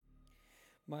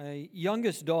My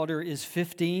youngest daughter is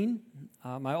 15.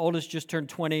 My oldest just turned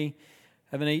 20.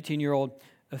 I have an 18-year-old,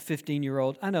 a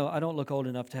 15-year-old. I know I don't look old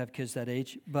enough to have kids that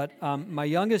age, but my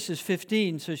youngest is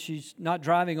 15, so she's not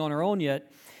driving on her own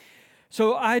yet.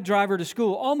 So I drive her to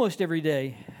school almost every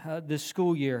day this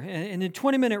school year. And in a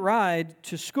 20-minute ride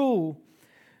to school,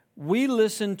 we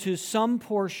listen to some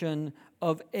portion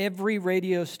of every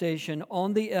radio station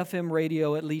on the FM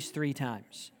radio at least 3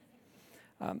 times.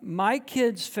 My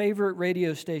kid's favorite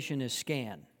radio station is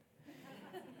Scan.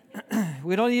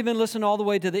 We don't even listen all the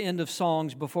way to the end of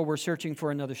songs before we're searching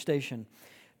for another station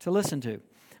to listen to.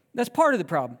 That's part of the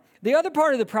problem. The other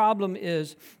part of the problem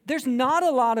is there's not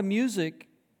a lot of music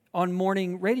on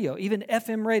morning radio, even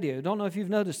FM radio. I don't know if you've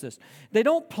noticed this. They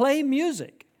don't play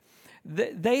music.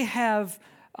 They have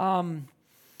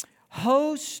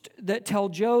hosts that tell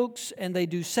jokes, and they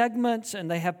do segments, and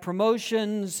they have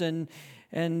promotions, and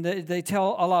they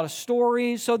tell a lot of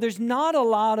stories. So there's not a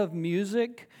lot of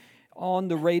music on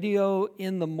the radio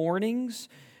in the mornings.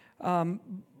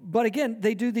 But again,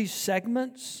 they do these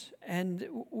segments, and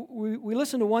we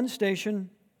listened to one station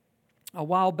a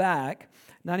while back,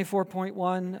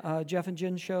 94.1 Jeff and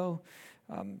Jen show.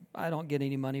 I don't get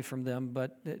any money from them,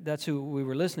 but that's who we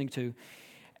were listening to.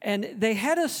 And they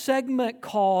had a segment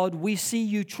called We See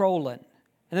You Trollin'.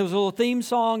 And there was a little theme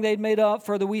song they'd made up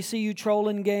for the We See You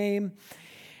Trollin' game.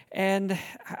 And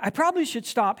I probably should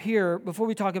stop here before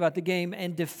we talk about the game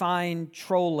and define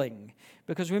trolling,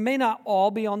 because we may not all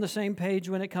be on the same page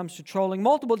when it comes to trolling.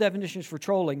 Multiple definitions for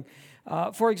trolling.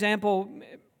 For example,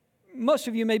 most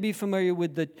of you may be familiar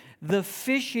with the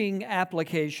fishing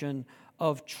application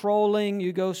of trolling.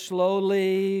 You go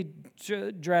slowly,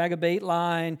 drag a bait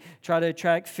line, try to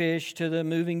attract fish to the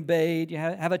moving bait. You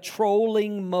have a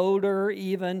trolling motor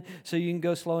even, so you can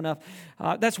go slow enough.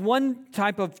 That's one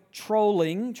type of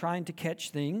trolling, trying to catch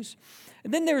things.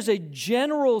 And then there's a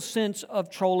general sense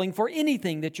of trolling for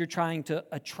anything that you're trying to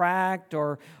attract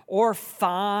or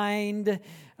find.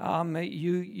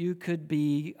 You could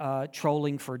be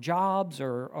trolling for jobs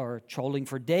or trolling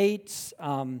for dates.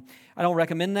 I don't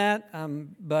recommend that,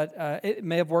 but it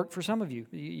may have worked for some of you.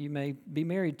 You may be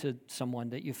married to someone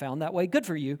that you found that way. Good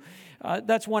for you.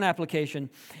 That's one application.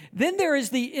 Then there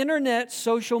is the internet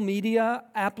social media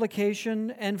application,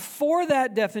 and for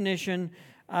that definition,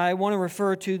 I want to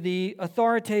refer to the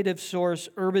authoritative source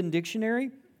Urban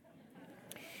Dictionary.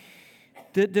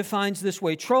 That defines this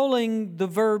way: trolling, the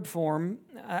verb form,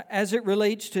 as it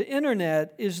relates to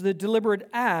internet, is the deliberate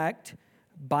act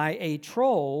by a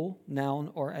troll,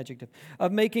 noun or adjective,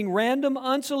 of making random,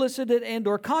 unsolicited, and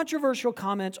or controversial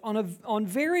comments on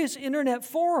various internet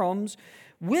forums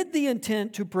with the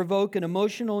intent to provoke an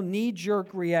emotional knee-jerk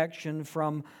reaction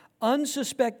from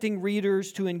unsuspecting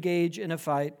readers to engage in a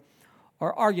fight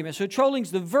or argument. So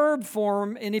trolling's the verb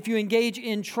form, and if you engage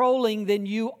in trolling, then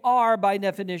you are, by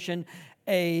definition,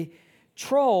 a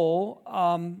troll.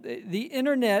 The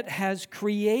internet has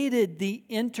created the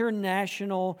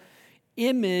international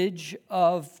image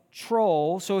of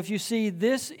troll. So if you see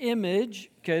this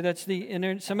image, okay, that's the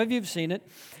internet. Some of you have seen it.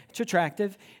 It's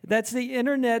attractive. That's the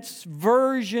internet's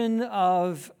version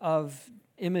of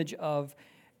image of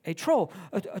a troll.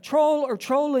 A troll or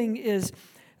trolling is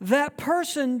that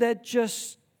person that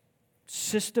just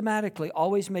systematically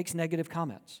always makes negative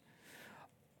comments,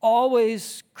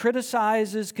 always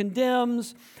criticizes,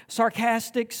 condemns,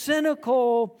 sarcastic,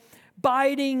 cynical,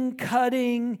 biting,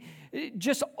 cutting,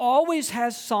 just always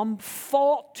has some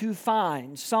fault to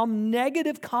find, some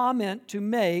negative comment to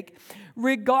make.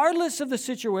 Regardless of the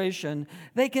situation,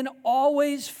 they can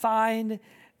always find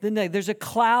the negative. There's a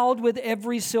cloud with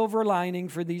every silver lining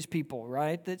for these people,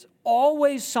 right? There's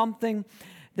always something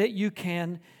that you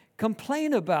can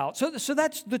complain about. So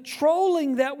that's the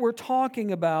trolling that we're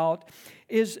talking about,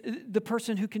 is the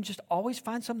person who can just always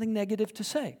find something negative to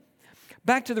say.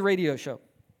 Back to the radio show.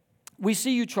 We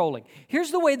See You Trolling.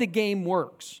 Here's the way the game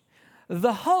works.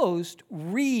 The host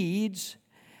reads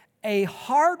a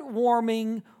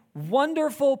heartwarming,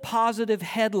 wonderful, positive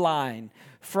headline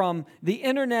from the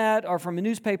internet or from a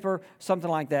newspaper, something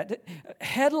like that.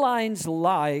 Headlines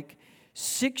like,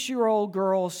 6-year-old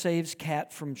girl saves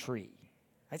cat from tree.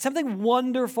 Right? Something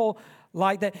wonderful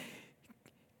like that.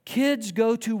 Kids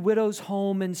go to widow's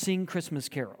home and sing Christmas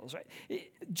carols. Right?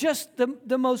 Just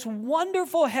the most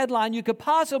wonderful headline you could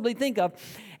possibly think of.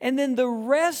 And then the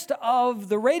rest of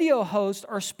the radio hosts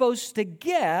are supposed to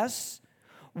guess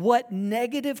what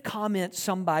negative comment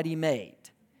somebody made.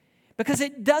 Because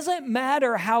it doesn't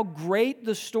matter how great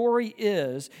the story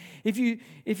is. If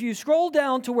you scroll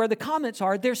down to where the comments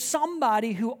are, there's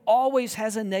somebody who always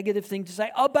has a negative thing to say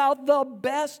about the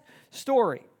best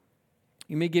story.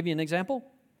 You may give you an example.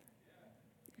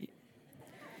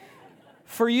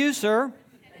 For you, sir,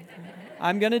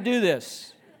 I'm going to do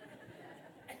this.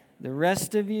 The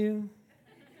rest of you.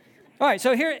 All right,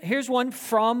 so here's one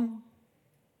from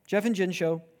Jeff and Jen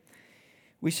Show.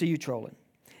 We see you trolling.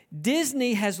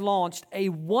 Disney has launched a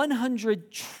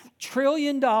 $100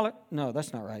 trillion, no,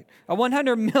 that's not right, a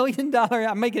 $100 million,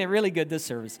 I'm making it really good this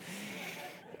service.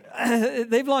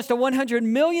 They've launched a $100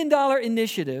 million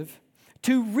initiative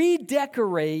to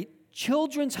redecorate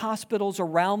children's hospitals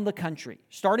around the country,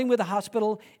 starting with a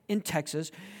hospital in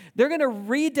Texas. They're going to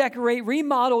redecorate,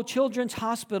 remodel children's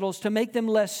hospitals to make them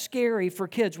less scary for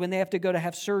kids when they have to go to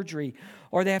have surgery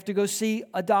or they have to go see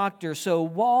a doctor. So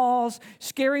walls,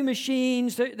 scary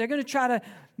machines, they're going to try to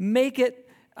make it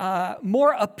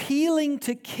more appealing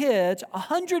to kids.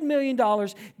 $100 million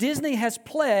Disney has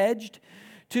pledged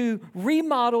to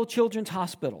remodel children's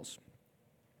hospitals.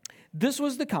 This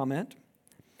was the comment.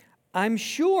 I'm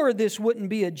sure this wouldn't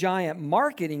be a giant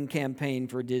marketing campaign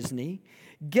for Disney.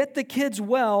 Get the kids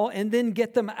well and then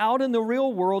get them out in the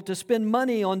real world to spend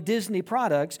money on Disney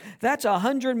products. That's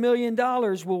 $100 million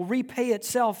will repay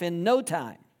itself in no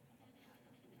time.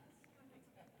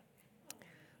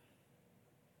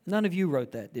 None of you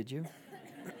wrote that, did you?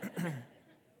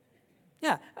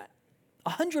 Yeah,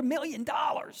 $100 million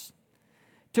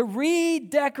to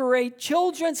redecorate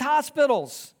children's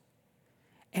hospitals.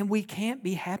 And we can't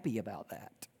be happy about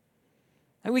that.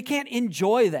 And we can't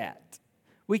enjoy that.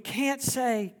 We can't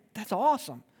say, that's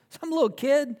awesome. Some little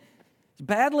kid is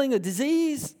battling a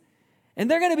disease,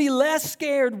 and they're going to be less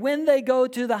scared when they go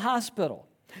to the hospital.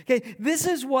 Okay, this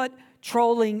is what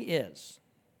trolling is.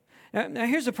 Now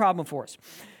here's the problem for us.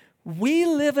 We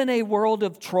live in a world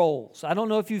of trolls. I don't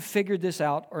know if you've figured this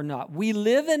out or not. We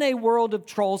live in a world of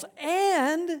trolls,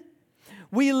 and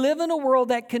we live in a world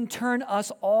that can turn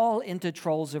us all into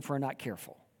trolls if we're not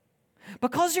careful.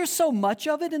 Because there's so much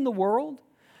of it in the world,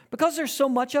 because there's so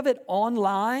much of it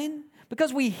online,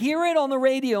 because we hear it on the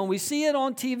radio and we see it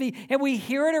on TV and we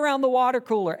hear it around the water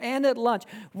cooler and at lunch,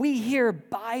 we hear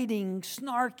biting,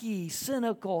 snarky,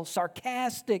 cynical,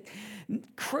 sarcastic,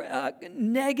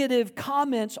 negative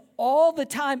comments all the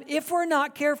time. If we're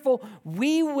not careful,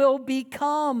 we will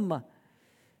become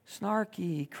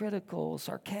snarky, critical,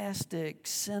 sarcastic,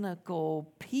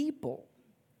 cynical people.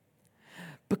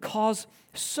 Because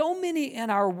so many in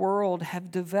our world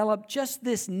have developed just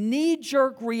this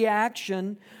knee-jerk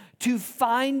reaction to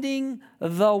finding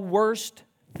the worst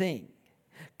thing,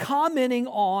 commenting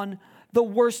on the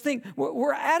worst thing.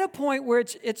 We're at a point where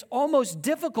it's almost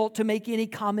difficult to make any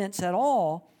comments at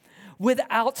all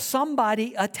without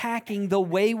somebody attacking the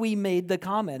way we made the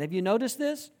comment. Have you noticed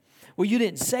this? Well, you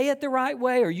didn't say it the right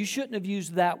way, or you shouldn't have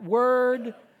used that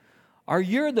word, or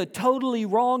you're the totally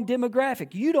wrong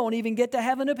demographic. You don't even get to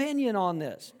have an opinion on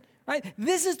this. Right?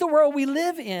 This is the world we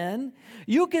live in.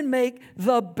 You can make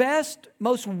the best,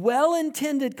 most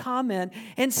well-intended comment,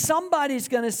 and somebody's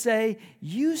going to say,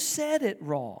 you said it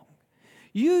wrong.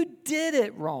 You did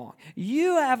it wrong.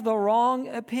 You have the wrong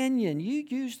opinion. You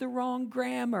used the wrong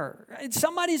grammar. And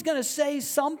somebody's going to say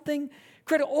something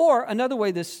critical. Or another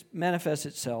way this manifests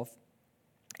itself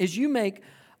is you make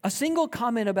a single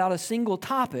comment about a single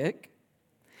topic,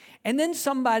 and then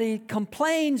somebody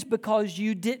complains because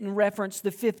you didn't reference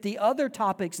the 50 other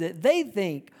topics that they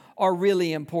think are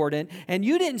really important, and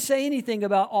you didn't say anything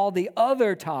about all the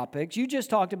other topics. You just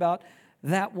talked about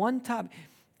that one topic.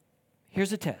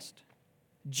 Here's a test.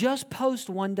 Just post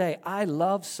one day, I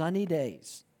love sunny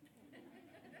days.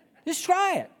 Just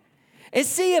try it. And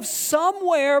see if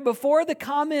somewhere before the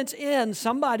comments end,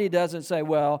 somebody doesn't say,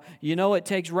 well, you know it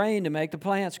takes rain to make the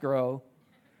plants grow.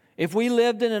 If we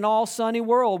lived in an all-sunny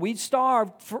world, we'd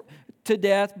starve to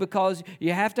death because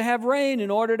you have to have rain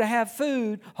in order to have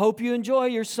food. Hope you enjoy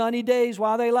your sunny days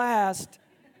while they last.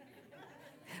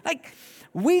 Like,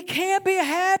 we can't be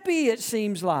happy, it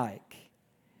seems like.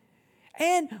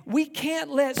 And we can't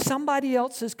let somebody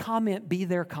else's comment be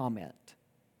their comment.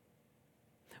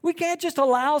 We can't just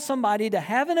allow somebody to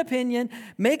have an opinion,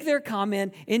 make their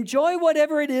comment, enjoy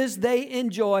whatever it is they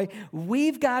enjoy.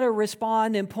 We've got to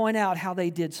respond and point out how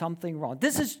they did something wrong.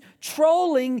 This is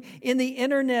trolling in the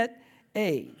internet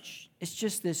age. It's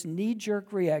just this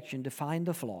knee-jerk reaction to find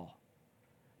the flaw,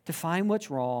 to find what's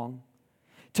wrong,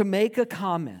 to make a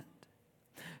comment.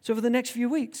 So for the next few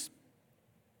weeks,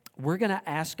 we're going to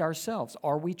ask ourselves,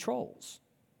 are we trolls?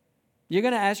 You're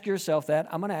going to ask yourself that.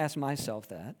 I'm going to ask myself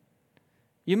that.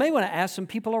 You may want to ask some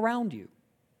people around you.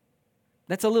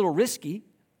 That's a little risky.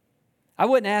 I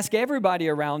wouldn't ask everybody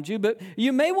around you, but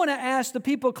you may want to ask the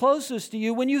people closest to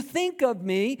you. When you think of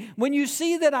me, when you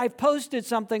see that I've posted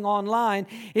something online,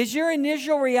 is your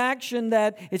initial reaction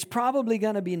that it's probably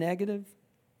going to be negative?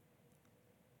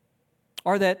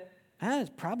 Or that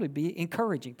It's probably be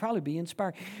encouraging, probably be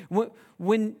inspiring.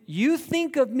 When you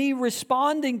think of me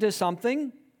responding to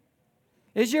something,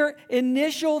 is your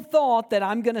initial thought that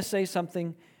I'm going to say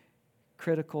something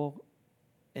critical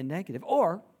and negative?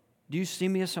 Or do you see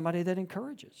me as somebody that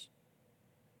encourages?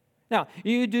 Now,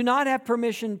 you do not have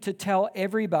permission to tell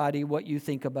everybody what you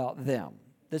think about them.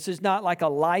 This is not like a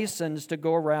license to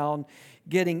go around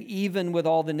getting even with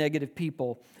all the negative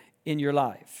people in your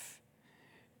life.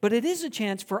 But it is a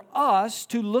chance for us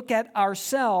to look at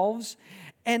ourselves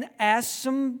and ask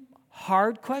some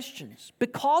hard questions.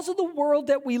 Because of the world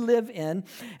that we live in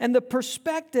and the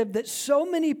perspective that so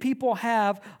many people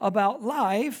have about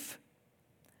life,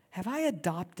 have I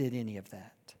adopted any of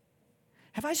that?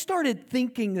 Have I started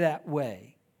thinking that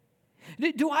way?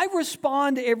 Do I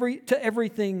respond to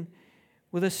everything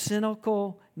with a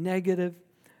cynical, negative,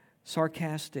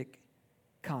 sarcastic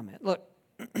comment? Look,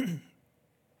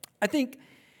 I think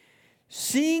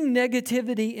seeing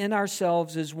negativity in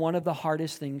ourselves is one of the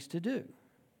hardest things to do.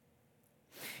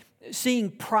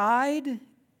 Seeing pride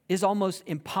is almost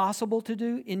impossible to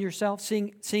do in yourself.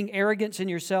 Seeing arrogance in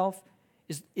yourself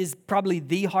is probably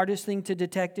the hardest thing to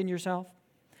detect in yourself.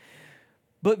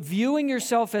 But viewing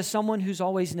yourself as someone who's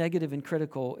always negative and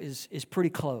critical is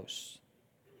pretty close.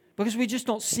 Because we just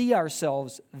don't see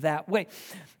ourselves that way.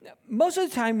 Most of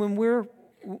the time when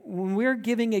we're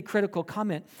giving a critical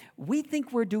comment, we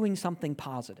think we're doing something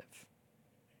positive.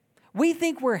 We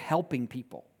think we're helping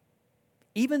people,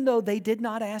 even though they did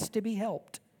not ask to be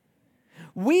helped.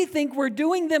 We think we're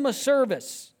doing them a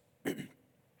service.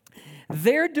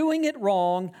 They're doing it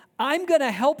wrong. I'm going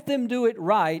to help them do it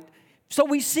right. So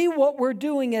we see what we're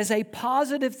doing as a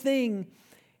positive thing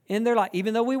in their life.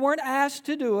 Even though we weren't asked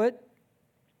to do it,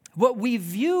 what we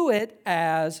view it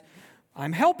as,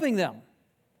 I'm helping them,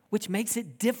 which makes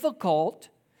it difficult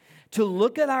to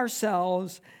look at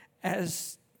ourselves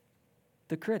as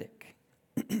the critic,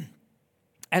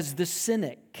 as the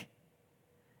cynic,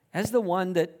 as the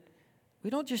one that we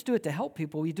don't just do it to help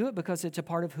people, we do it because it's a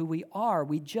part of who we are.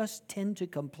 We just tend to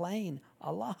complain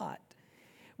a lot.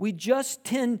 We just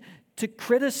tend to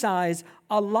criticize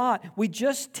a lot. We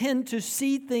just tend to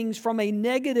see things from a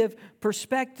negative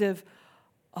perspective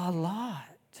a lot.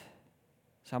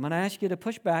 So I'm going to ask you to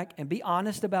push back and be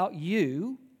honest about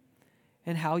you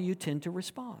and how you tend to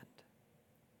respond.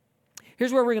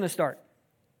 Here's where we're going to start.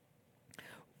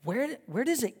 Where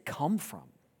does it come from?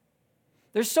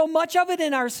 There's so much of it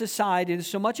in our society. There's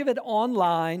so much of it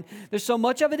online. There's so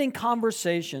much of it in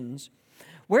conversations.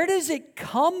 Where does it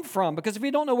come from? Because if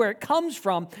we don't know where it comes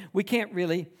from, we can't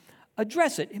really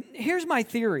address it. Here's my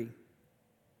theory.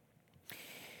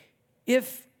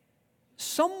 If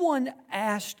someone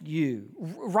asked you,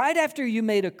 right after you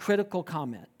made a critical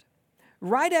comment,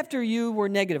 right after you were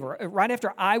negative, or right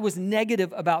after I was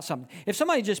negative about something, if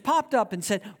somebody just popped up and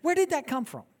said, where did that come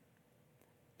from?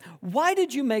 Why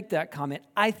did you make that comment?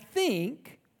 I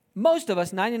think most of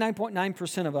us,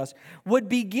 99.9% of us, would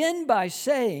begin by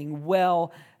saying,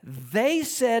 well, they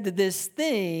said this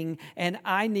thing and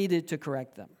I needed to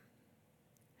correct them.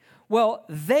 Well,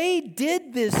 they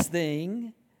did this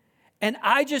thing and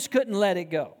I just couldn't let it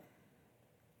go.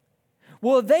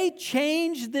 Well, they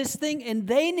changed this thing and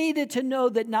they needed to know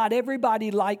that not everybody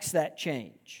likes that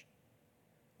change.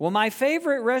 Well, my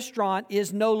favorite restaurant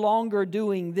is no longer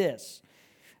doing this.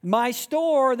 My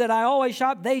store that I always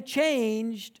shop, they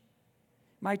changed.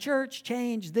 My church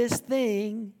changed this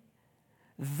thing.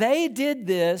 They did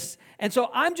this. And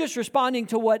so I'm just responding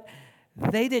to what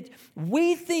they did.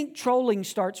 We think trolling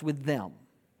starts with them,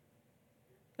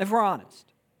 if we're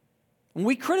honest. When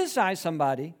we criticize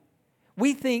somebody,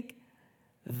 we think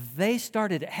they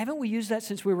started it. Haven't we used that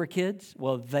since we were kids?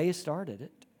 Well, they started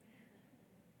it.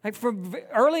 Like from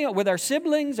early on with our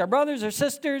siblings, our brothers, our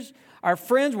sisters, our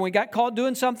friends, when we got caught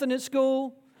doing something at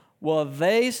school, well,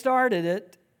 they started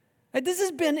it. And this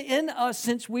has been in us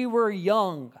since we were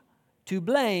young, to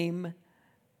blame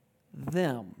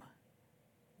them.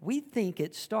 We think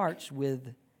it starts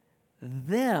with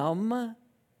them.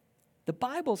 The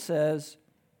Bible says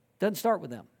it doesn't start with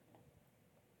them.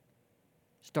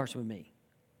 It starts with me.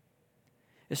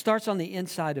 It starts on the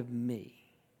inside of me.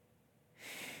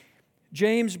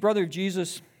 James, brother of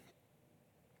Jesus,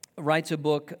 writes a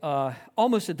book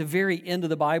almost at the very end of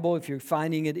the Bible. If you're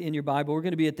finding it in your Bible, we're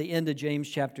going to be at the end of James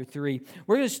chapter 3.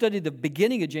 We're going to study the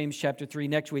beginning of James chapter 3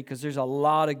 next week because there's a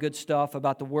lot of good stuff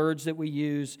about the words that we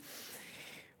use.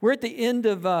 We're at the end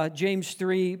of James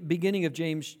 3, beginning of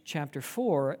James chapter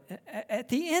 4. At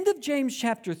the end of James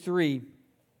chapter 3,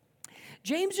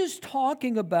 James is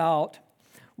talking about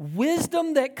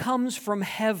wisdom that comes from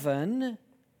heaven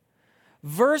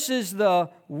versus the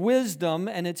wisdom,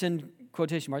 and it's in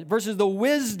quotation marks, versus the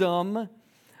wisdom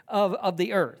of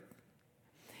the earth.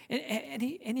 And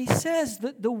he says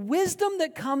that the wisdom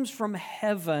that comes from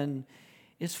heaven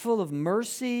is full of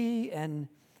mercy and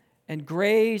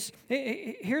grace.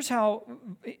 Here's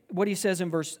what he says in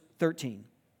verse 13.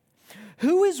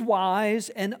 Who is wise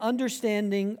and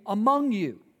understanding among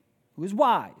you? Who is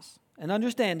wise and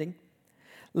understanding?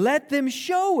 Let them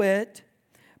show it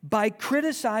by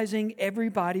criticizing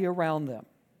everybody around them.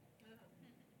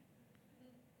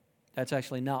 That's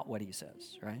actually not what he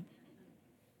says, right?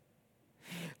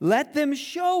 Let them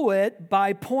show it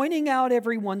by pointing out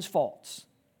everyone's faults.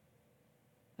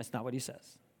 That's not what he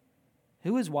says.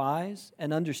 Who is wise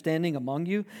and understanding among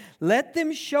you? Let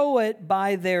them show it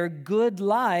by their good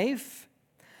life,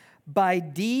 by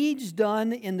deeds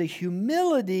done in the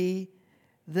humility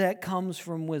that comes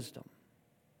from wisdom.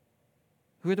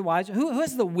 Who are the wise? Who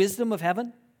has the wisdom of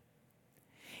heaven?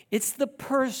 It's the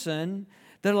person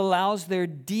that allows their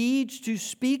deeds to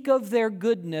speak of their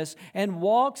goodness and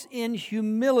walks in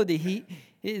humility.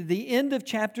 The end of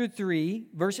chapter 3,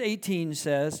 verse 18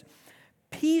 says,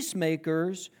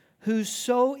 peacemakers who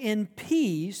sow in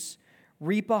peace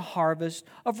reap a harvest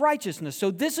of righteousness. So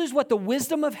this is what the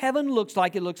wisdom of heaven looks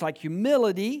like. It looks like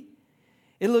humility.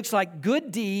 It looks like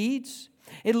good deeds.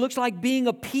 It looks like being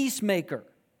a peacemaker.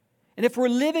 And if we're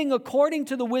living according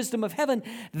to the wisdom of heaven,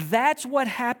 that's what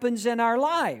happens in our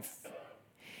life.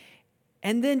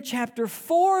 And then chapter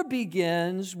 4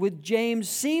 begins with James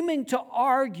seeming to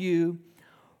argue,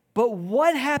 but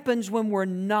what happens when we're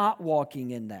not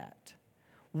walking in that?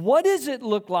 What does it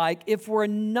look like if we're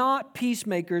not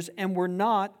peacemakers and we're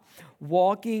not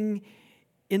walking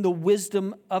in the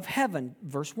wisdom of heaven?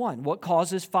 Verse 1, what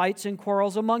causes fights and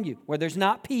quarrels among you? Where there's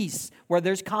not peace, where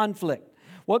there's conflict.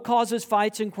 What causes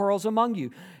fights and quarrels among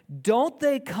you? Don't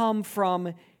they come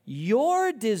from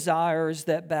your desires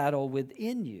that battle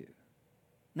within you?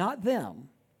 Not them,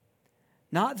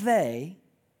 not they,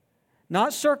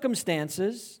 not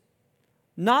circumstances,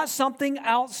 not something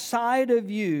outside of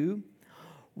you.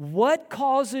 What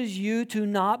causes you to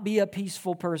not be a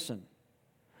peaceful person?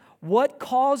 What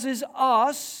causes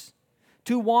us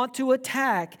to want to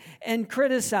attack and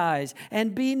criticize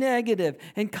and be negative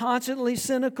and constantly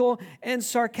cynical and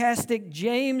sarcastic?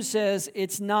 James says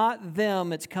it's not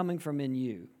them, it's coming from in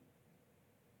you.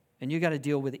 And you got to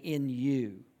deal with in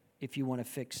you if you want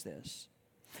to fix this.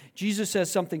 Jesus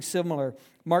says something similar.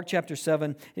 Mark chapter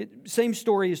 7, same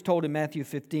story is told in Matthew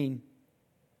 15.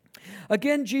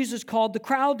 Again, Jesus called the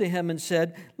crowd to him and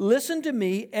said, listen to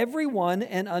me, everyone,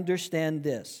 and understand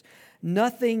this.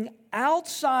 Nothing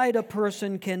outside a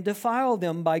person can defile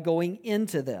them by going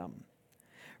into them.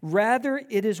 Rather,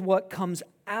 it is what comes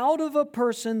out of a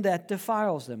person that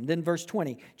defiles them. Then verse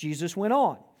 20, Jesus went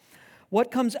on. What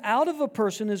comes out of a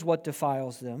person is what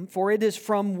defiles them, for it is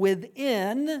from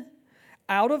within,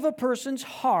 out of a person's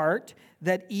heart,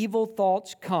 that evil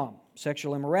thoughts come.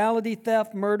 Sexual immorality,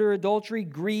 theft, murder, adultery,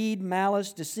 greed,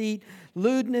 malice, deceit,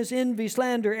 lewdness, envy,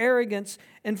 slander, arrogance,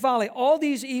 and folly. All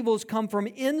these evils come from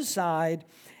inside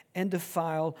and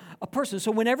defile a person. So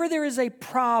whenever there is a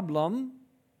problem,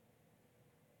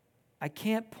 I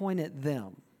can't point at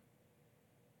them.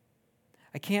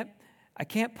 I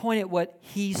can't point at what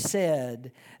he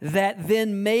said that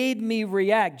then made me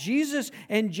react. Jesus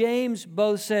and James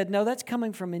both said, no, that's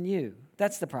coming from in you.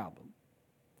 That's the problem.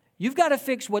 You've got to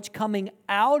fix what's coming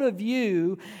out of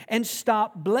you and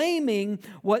stop blaming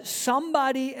what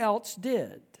somebody else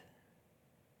did.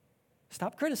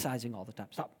 Stop criticizing all the time.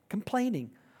 Stop complaining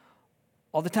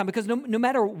all the time. Because no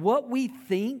matter what we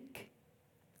think,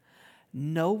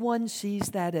 no one sees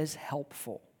that as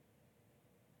helpful.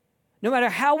 No matter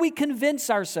how we convince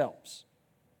ourselves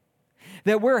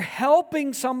that we're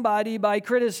helping somebody by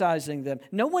criticizing them,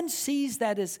 no one sees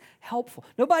that as helpful.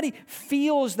 Nobody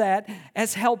feels that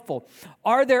as helpful.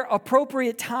 Are there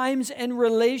appropriate times and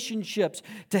relationships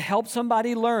to help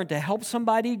somebody learn, to help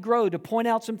somebody grow, to point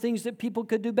out some things that people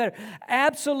could do better?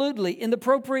 Absolutely, in the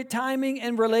appropriate timing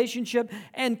and relationship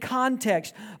and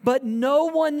context. But no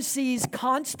one sees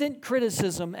constant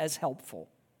criticism as helpful.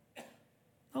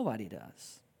 Nobody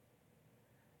does.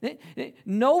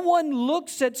 No one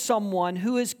looks at someone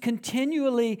who is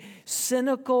continually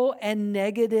cynical and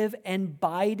negative and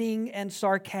biting and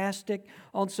sarcastic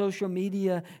on social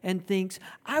media and thinks,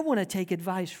 I want to take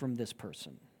advice from this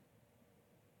person.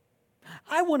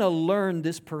 I want to learn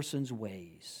this person's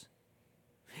ways.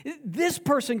 This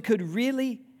person could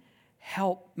really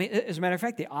help me. As a matter of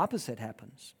fact, the opposite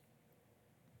happens.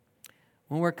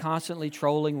 When we're constantly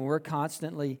trolling, when we're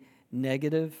constantly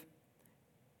negative,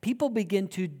 people begin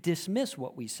to dismiss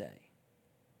what we say.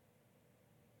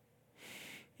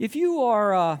 If you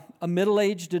are a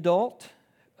middle-aged adult,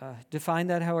 define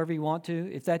that however you want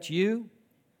to. If that's you,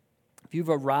 if you've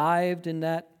arrived in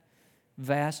that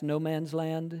vast no man's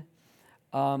land,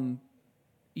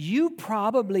 you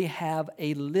probably have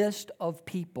a list of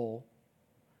people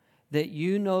that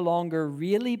you no longer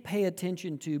really pay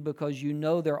attention to because you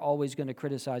know they're always going to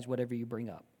criticize whatever you bring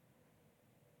up.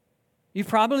 You've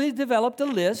probably developed a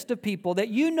list of people that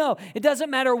you know, it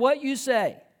doesn't matter what you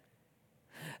say,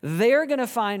 they're going to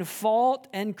find fault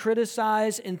and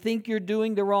criticize and think you're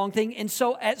doing the wrong thing. And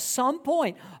so at some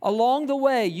point along the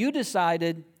way, you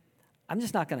decided, I'm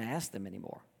just not going to ask them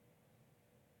anymore.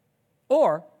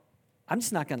 Or, I'm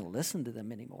just not going to listen to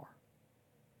them anymore.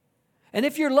 And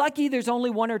if you're lucky, there's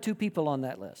only one or two people on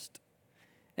that list.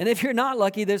 And if you're not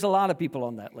lucky, there's a lot of people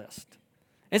on that list.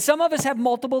 And some of us have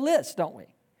multiple lists, don't we?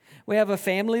 We have a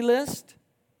family list,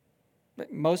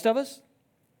 most of us.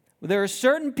 There are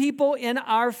certain people in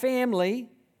our family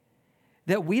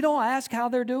that we don't ask how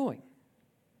they're doing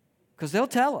because they'll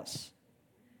tell us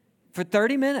for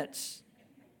 30 minutes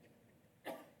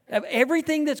of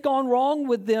everything that's gone wrong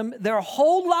with them their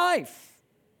whole life.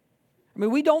 I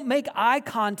mean, we don't make eye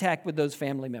contact with those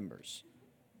family members.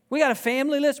 We got a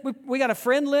family list, we got a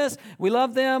friend list, we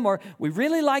love them, or we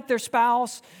really like their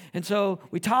spouse, and so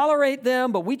we tolerate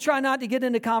them, but we try not to get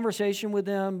into conversation with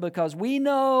them because we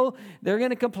know they're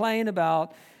going to complain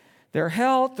about their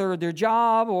health or their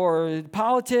job or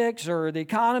politics or the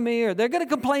economy, or they're going to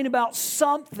complain about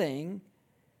something.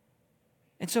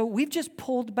 And so we've just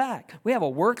pulled back. We have a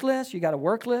work list. You got a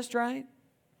work list, right?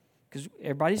 Because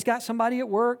everybody's got somebody at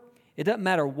work. It doesn't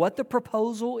matter what the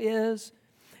proposal is.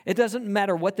 It doesn't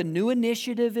matter what the new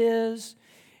initiative is.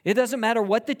 It doesn't matter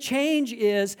what the change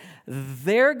is.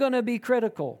 They're going to be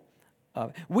critical of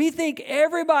it. We think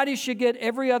everybody should get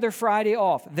every other Friday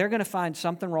off. They're going to find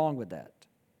something wrong with that.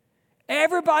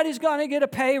 Everybody's going to get a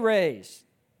pay raise.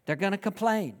 They're going to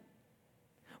complain.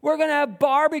 We're going to have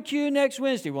barbecue next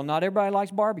Wednesday. Well, not everybody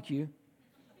likes barbecue.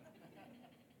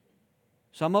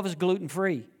 Some of us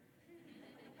gluten-free.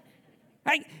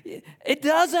 Right? It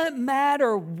doesn't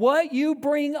matter what you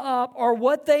bring up or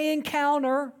what they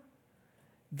encounter.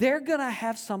 They're going to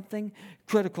have something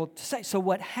critical to say. So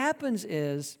what happens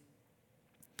is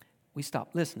we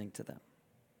stop listening to them.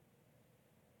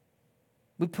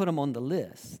 We put them on the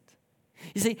list.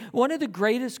 You see, one of the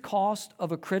greatest costs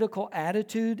of a critical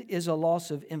attitude is a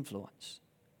loss of influence.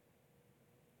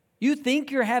 You think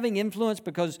you're having influence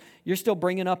because you're still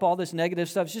bringing up all this negative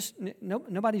stuff. It's just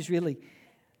nobody's really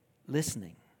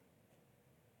listening.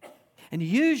 And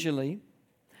usually,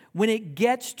 when it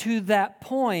gets to that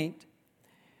point,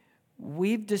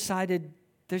 we've decided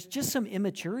there's just some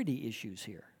immaturity issues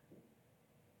here.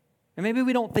 And maybe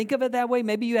we don't think of it that way.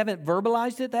 Maybe you haven't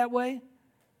verbalized it that way.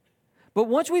 But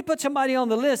once we put somebody on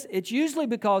the list, it's usually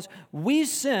because we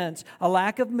sense a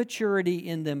lack of maturity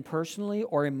in them personally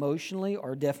or emotionally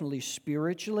or definitely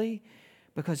spiritually,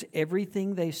 because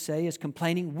everything they say is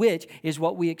complaining, which is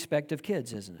what we expect of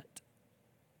kids, isn't it?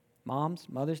 Moms,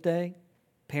 Mother's Day,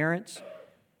 parents,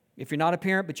 if you're not a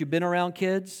parent but you've been around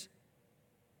kids,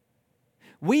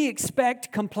 we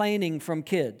expect complaining from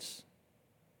kids.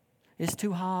 It's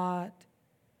too hot.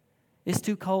 It's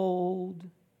too cold.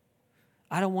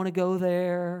 I don't want to go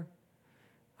there.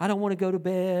 I don't want to go to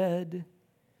bed.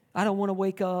 I don't want to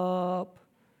wake up.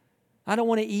 I don't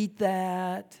want to eat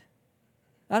that.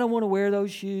 I don't want to wear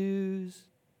those shoes.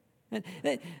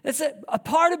 And that's a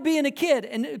part of being a kid.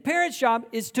 And the parent's job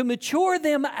is to mature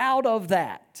them out of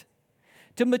that.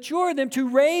 To mature them, to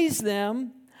raise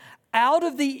them out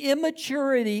of the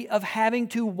immaturity of having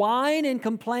to whine and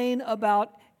complain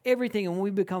about everything. And when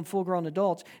we become full-grown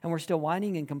adults and we're still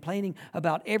whining and complaining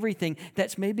about everything,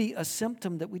 that's maybe a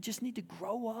symptom that we just need to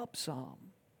grow up some.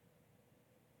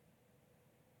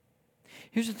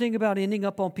 Here's the thing about ending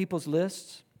up on people's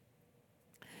lists.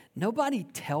 Nobody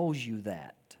tells you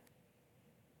that.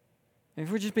 If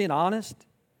we're just being honest,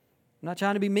 I'm not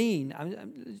trying to be mean.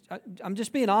 I'm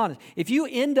just being honest. If you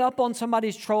end up on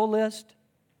somebody's troll list,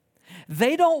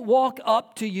 they don't walk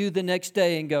up to you the next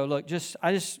day and go, look,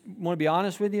 I just want to be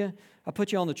honest with you. I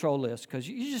put you on the troll list because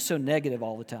you're just so negative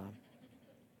all the time.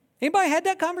 Anybody had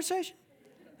that conversation?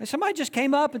 Somebody just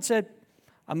came up and said,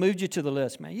 I moved you to the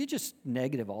list, man. You're just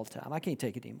negative all the time. I can't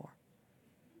take it anymore.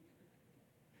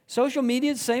 Social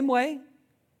media, the same way.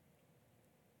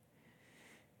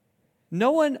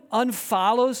 No one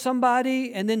unfollows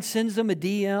somebody and then sends them a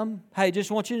DM. Hey, just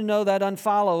want you to know that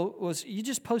unfollow was, you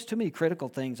just post too many critical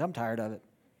things. I'm tired of it.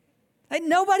 Hey,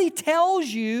 nobody tells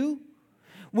you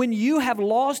when you have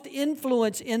lost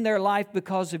influence in their life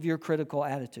because of your critical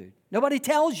attitude. Nobody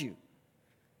tells you.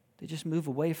 They just move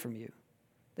away from you.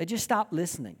 They just stop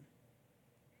listening.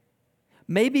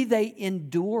 Maybe they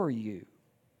endure you.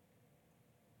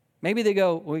 Maybe they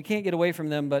go, well, we can't get away from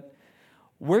them, but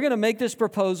we're going to make this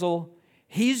proposal.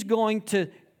 He's going to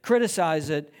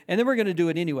criticize it, and then we're going to do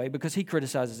it anyway because he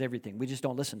criticizes everything. We just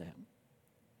don't listen to him.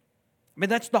 I mean,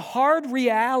 that's the hard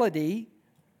reality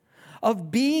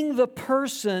of being the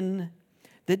person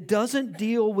that doesn't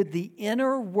deal with the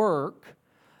inner work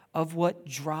of what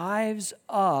drives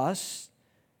us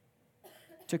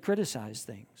to criticize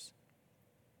things.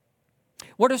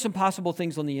 What are some possible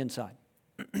things on the inside?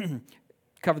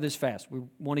 Cover this fast. We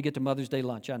want to get to Mother's Day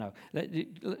lunch, I know.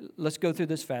 Let's go through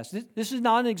this fast. This is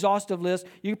not an exhaustive list.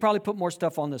 You could probably put more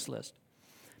stuff on this list.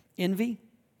 Envy.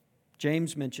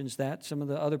 James mentions that. Some of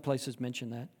the other places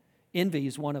mention that. Envy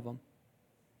is one of them.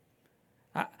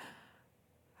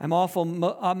 I'm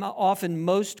often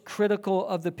most critical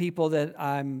of the people that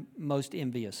I'm most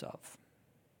envious of.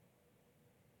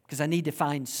 Because I need to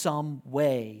find some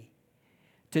way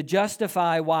to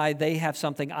justify why they have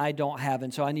something I don't have,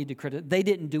 and so I need to criticize. They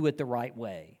didn't do it the right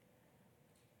way.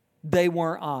 They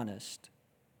weren't honest.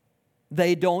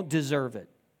 They don't deserve it.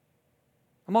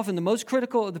 I'm often the most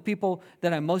critical of the people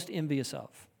that I'm most envious of.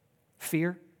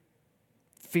 Fear.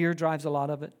 Fear drives a lot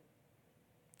of it.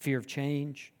 Fear of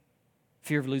change.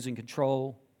 Fear of losing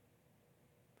control.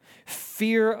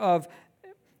 Fear of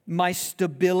my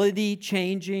stability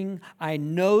changing. I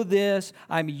know this.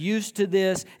 I'm used to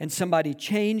this. And somebody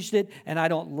changed it and I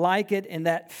don't like it. And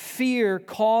that fear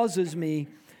causes me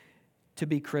to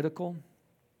be critical.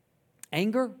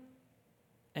 Anger.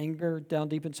 Anger down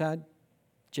deep inside.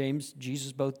 James,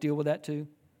 Jesus both deal with that too.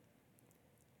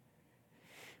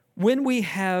 When we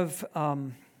have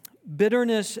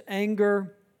bitterness,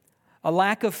 anger, a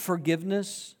lack of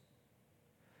forgiveness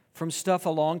from stuff a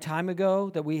long time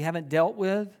ago that we haven't dealt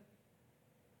with,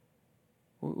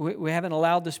 we haven't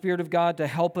allowed the Spirit of God to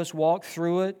help us walk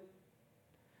through it,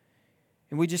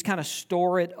 and we just kind of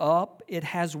store it up, it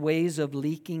has ways of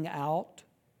leaking out.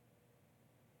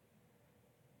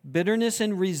 Bitterness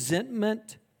and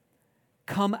resentment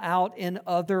come out in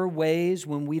other ways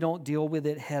when we don't deal with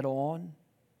it head on.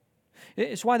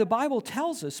 It's why the Bible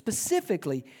tells us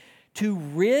specifically to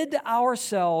rid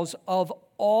ourselves of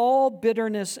all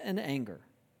bitterness and anger.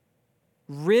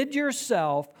 Rid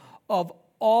yourself of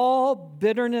all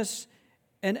bitterness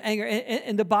and anger.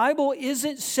 And the Bible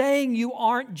isn't saying you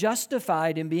aren't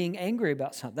justified in being angry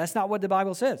about something. That's not what the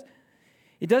Bible says.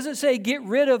 It doesn't say get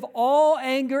rid of all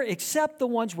anger except the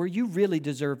ones where you really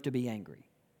deserve to be angry.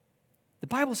 The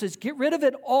Bible says get rid of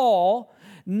it all,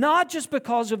 not just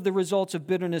because of the results of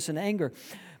bitterness and anger,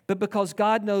 but because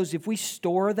God knows if we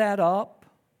store that up,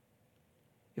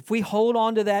 if we hold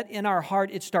on to that in our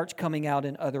heart, it starts coming out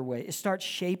in other ways. It starts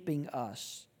shaping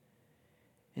us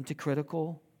into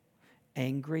critical,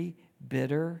 angry,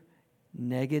 bitter,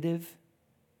 negative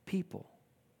people.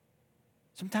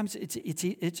 Sometimes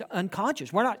it's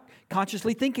unconscious. We're not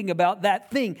consciously thinking about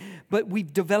that thing, but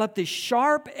we've developed this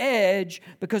sharp edge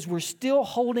because we're still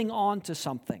holding on to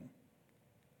something.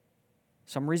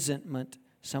 Some resentment,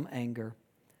 some anger,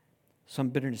 some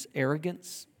bitterness,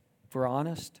 arrogance, if we're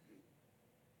honest.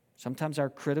 Sometimes our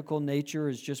critical nature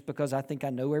is just because I think I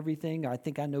know everything, or I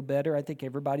think I know better, I think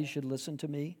everybody should listen to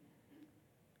me.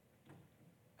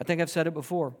 I think I've said it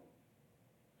before.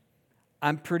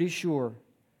 I'm pretty sure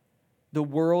the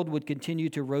world would continue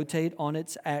to rotate on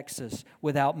its axis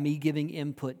without me giving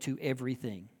input to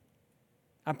everything.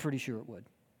 I'm pretty sure it would.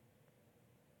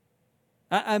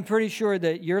 I'm pretty sure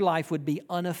that your life would be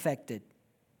unaffected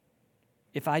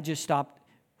if I just stopped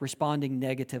responding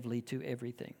negatively to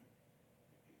everything.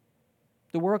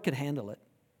 The world could handle it.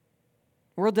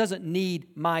 The world doesn't need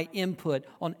my input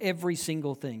on every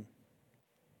single thing.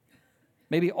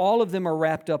 Maybe all of them are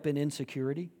wrapped up in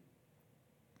insecurity.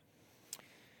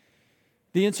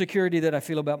 The insecurity that I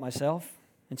feel about myself,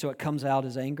 and so it comes out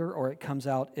as anger, or it comes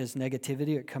out as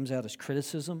negativity, or it comes out as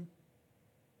criticism.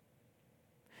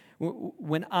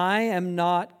 When I am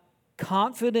not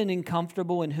confident and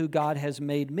comfortable in who God has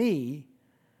made me,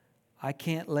 I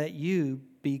can't let you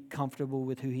be comfortable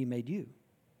with who He made you.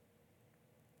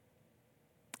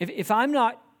 If I'm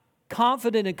not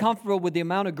confident and comfortable with the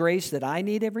amount of grace that I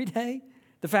need every day,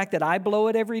 the fact that I blow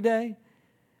it every day,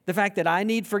 the fact that I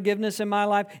need forgiveness in my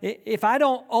life, if I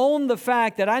don't own the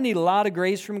fact that I need a lot of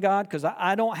grace from God because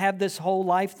I don't have this whole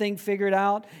life thing figured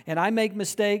out and I make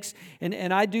mistakes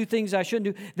and I do things I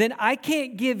shouldn't do, then I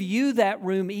can't give you that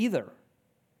room either.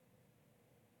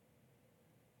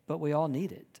 But we all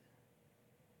need it.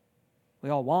 We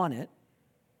all want it.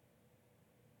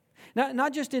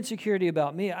 Not just insecurity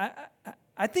about me.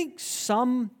 I think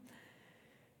some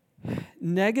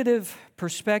negative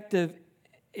perspective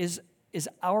is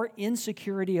our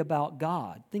insecurity about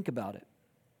God. Think about it.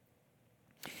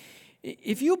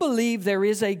 If you believe there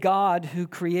is a God who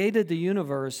created the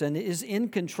universe and is in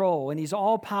control, and He's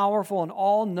all-powerful and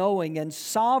all-knowing and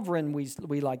sovereign,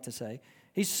 we like to say,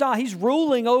 He's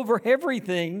ruling over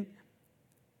everything,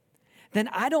 then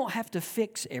I don't have to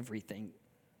fix everything.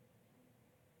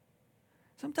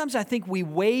 Sometimes I think we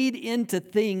wade into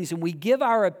things and we give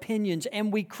our opinions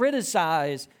and we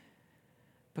criticize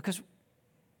because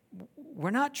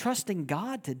we're not trusting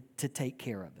God to take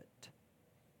care of it.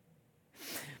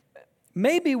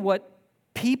 Maybe what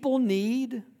people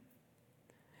need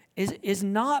is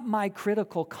not my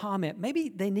critical comment. Maybe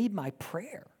they need my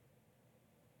prayer.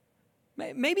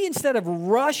 Maybe instead of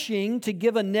rushing to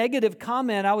give a negative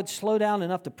comment, I would slow down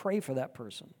enough to pray for that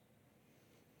person.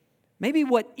 Maybe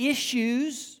what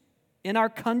issues in our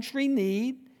country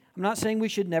need, I'm not saying we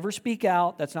should never speak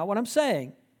out, that's not what I'm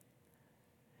saying.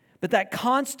 But that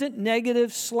constant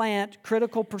negative slant,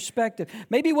 critical perspective,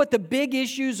 maybe what the big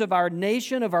issues of our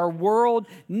nation, of our world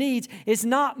needs is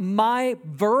not my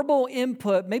verbal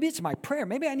input, maybe it's my prayer.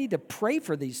 Maybe I need to pray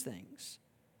for these things.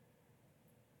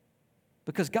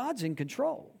 Because God's in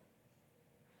control.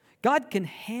 God can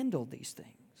handle these things.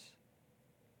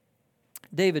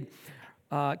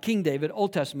 King David,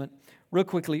 Old Testament, real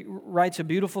quickly, writes a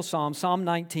beautiful psalm, Psalm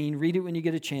 19. Read it when you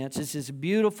get a chance. It's this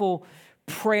beautiful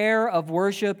prayer of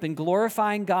worship and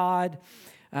glorifying God.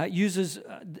 Uses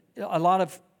a lot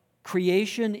of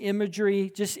creation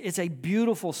imagery. It's a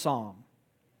beautiful psalm.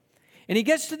 And he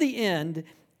gets to the end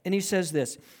and he says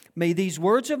this, "May these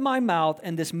words of my mouth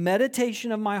and this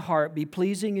meditation of my heart be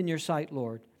pleasing in your sight,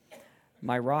 Lord,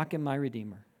 my rock and my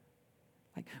redeemer."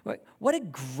 What a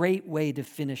great way to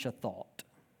finish a thought.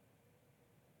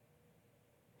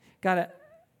 God,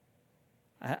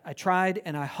 I tried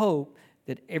and I hope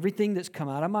that everything that's come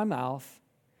out of my mouth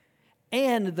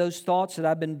and those thoughts that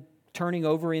I've been turning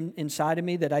over inside of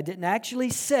me that I didn't actually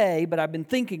say, but I've been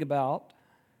thinking about,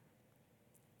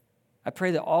 I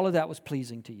pray that all of that was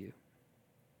pleasing to you.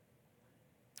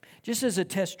 Just as a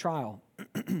test trial,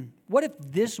 what if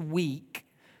this week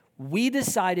we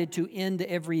decided to end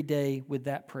every day with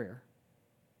that prayer?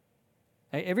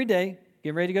 Every day,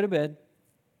 get ready to go to bed.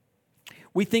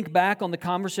 We think back on the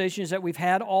conversations that we've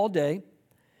had all day.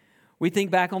 We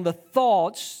think back on the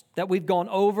thoughts that we've gone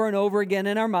over and over again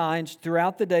in our minds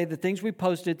throughout the day, the things we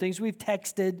posted, things we've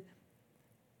texted.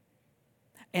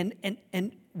 And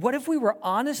what if we were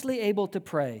honestly able to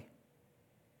pray,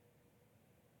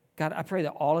 God, I pray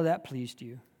that all of that pleased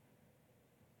you.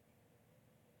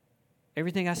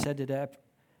 Everything I said today,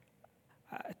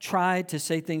 I tried to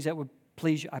say things that would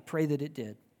please you. I pray that it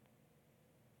did.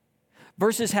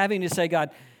 Versus having to say,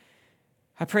 God,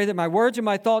 I pray that my words and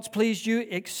my thoughts pleased you,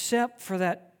 except for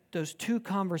those 2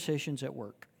 conversations at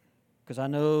work, because I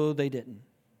know they didn't.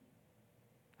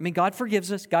 I mean, God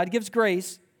forgives us. God gives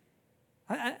grace.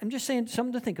 I'm just saying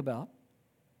something to think about.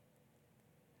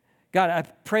 God, I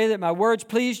pray that my words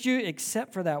pleased you,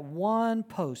 except for that one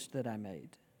post that I made.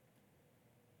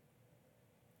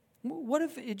 What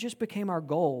if it just became our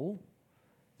goal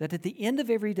that at the end of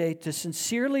every day to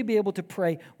sincerely be able to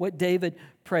pray what David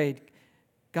prayed?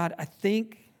 God, I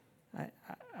think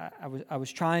I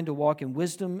was trying to walk in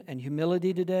wisdom and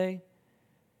humility today.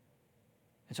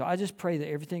 And so I just pray that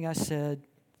everything I said,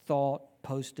 thought,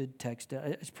 posted, texted,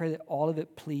 I just pray that all of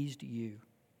it pleased you.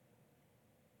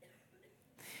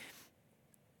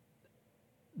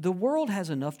 The world has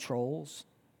enough trolls,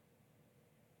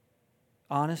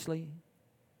 honestly.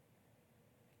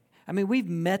 I mean, we've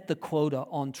met the quota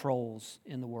on trolls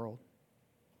in the world.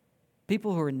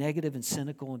 People who are negative and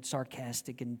cynical and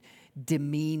sarcastic and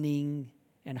demeaning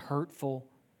and hurtful.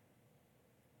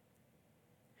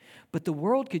 But the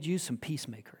world could use some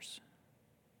peacemakers.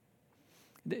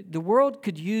 The world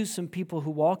could use some people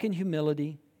who walk in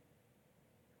humility,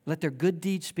 let their good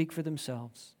deeds speak for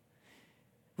themselves,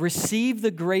 receive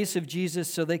the grace of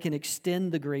Jesus so they can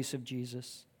extend the grace of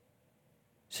Jesus,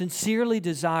 sincerely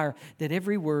desire that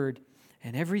every word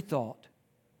and every thought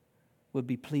would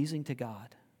be pleasing to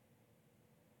God.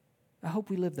 I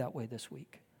hope we live that way this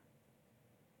week.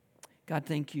 God,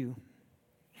 thank you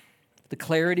for the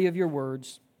clarity of your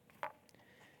words.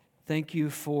 Thank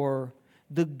you for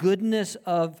the goodness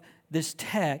of this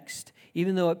text,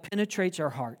 even though it penetrates our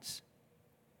hearts.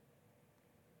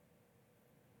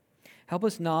 Help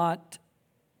us not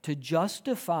to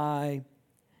justify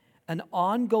an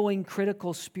ongoing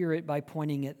critical spirit by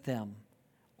pointing at them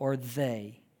or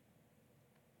they.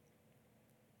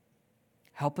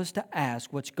 Help us to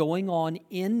ask what's going on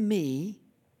in me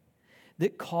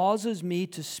that causes me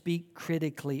to speak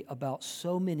critically about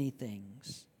so many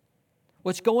things.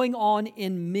 What's going on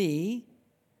in me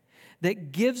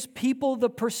that gives people the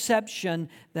perception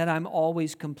that I'm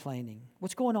always complaining?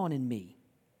 What's going on in me?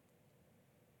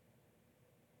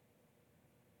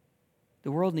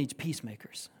 The world needs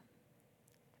peacemakers,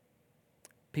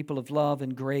 people of love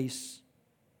and grace.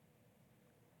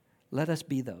 Let us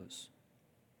be those.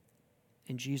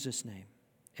 In Jesus' name,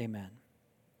 amen.